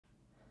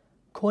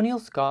Corneal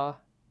scar,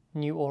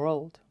 new or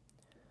old.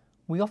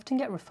 We often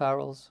get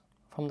referrals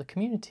from the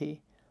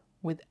community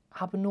with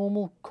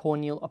abnormal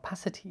corneal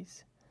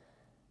opacities,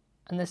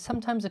 and there's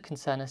sometimes a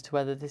concern as to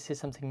whether this is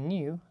something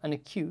new and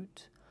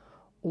acute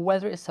or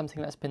whether it's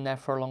something that's been there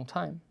for a long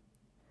time.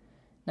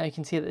 Now you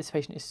can see that this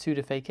patient is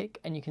pseudophakic,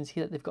 and you can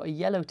see that they've got a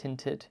yellow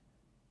tinted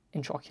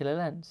intraocular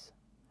lens.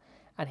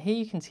 And here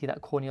you can see that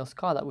corneal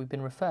scar that we've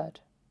been referred.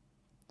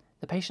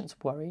 The patient's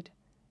worried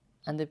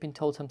and they've been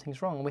told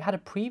something's wrong. And we had a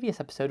previous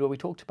episode where we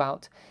talked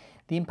about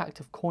the impact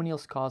of corneal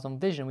scars on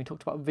vision. We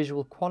talked about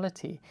visual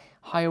quality,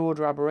 higher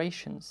order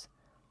aberrations.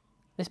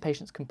 This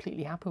patient's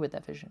completely happy with their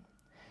vision.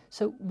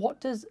 So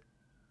what does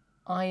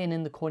iron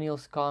in the corneal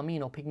scar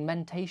mean, or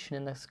pigmentation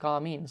in the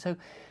scar mean? So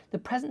the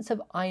presence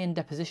of iron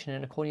deposition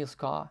in a corneal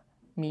scar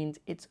means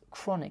it's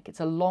chronic,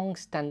 it's a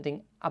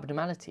long-standing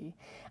abnormality.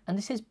 And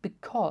this is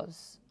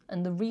because,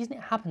 and the reason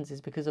it happens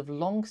is because of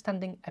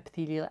long-standing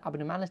epithelial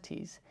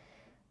abnormalities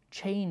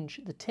change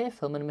the tear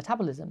film and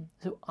metabolism.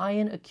 So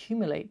iron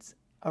accumulates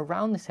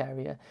around this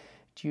area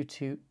due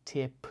to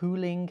tear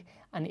pooling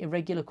and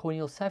irregular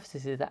corneal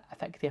surfaces that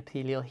affect the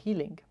epithelial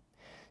healing.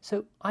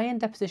 So iron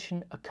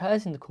deposition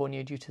occurs in the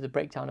cornea due to the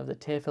breakdown of the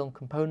tear film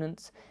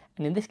components,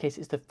 and in this case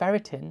it's the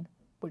ferritin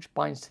which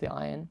binds to the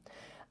iron.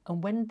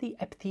 And when the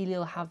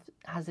epithelial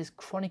has this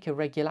chronic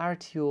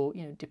irregularity, or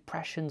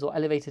depressions or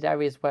elevated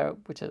areas where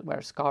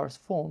a scar is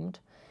formed,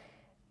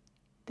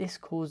 this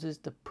causes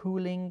the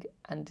pooling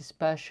and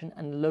dispersion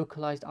and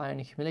localized iron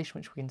accumulation,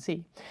 which we can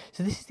see.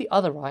 So this is the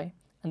other eye,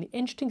 and the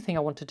interesting thing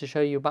I wanted to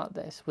show you about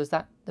this was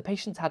that the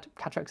patients had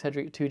cataract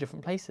surgery at two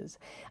different places,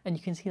 and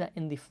you can see that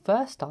in the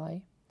first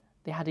eye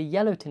they had a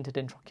yellow tinted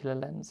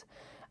intraocular lens,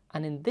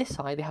 and in this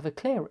eye they have a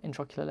clear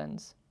intraocular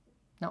lens.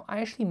 Now I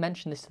actually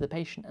mentioned this to the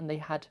patient and they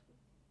had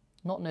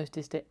not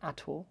noticed it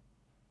at all,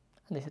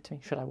 and they said to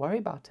me, should I worry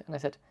about it? And I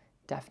said,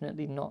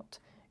 definitely not.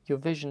 Your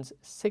vision's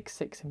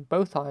 6/6 in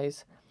both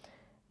eyes.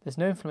 There's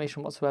no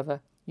inflammation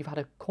whatsoever. You've had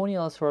a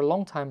corneal ulcer a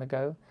long time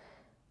ago.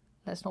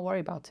 Let's not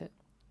worry about it.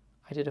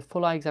 I did a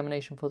full eye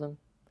examination for them,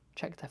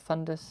 checked their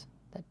fundus,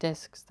 their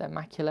discs, their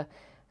macula,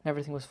 and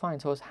everything was fine.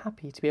 So I was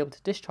happy to be able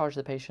to discharge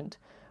the patient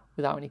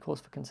without any cause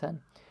for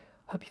concern.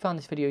 Hope you found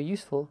this video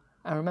useful,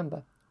 and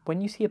remember, when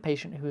you see a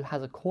patient who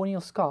has a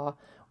corneal scar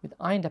with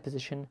iron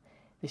deposition,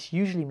 this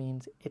usually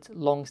means it's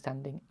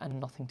long-standing and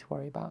nothing to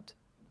worry about.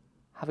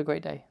 Have a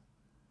great day.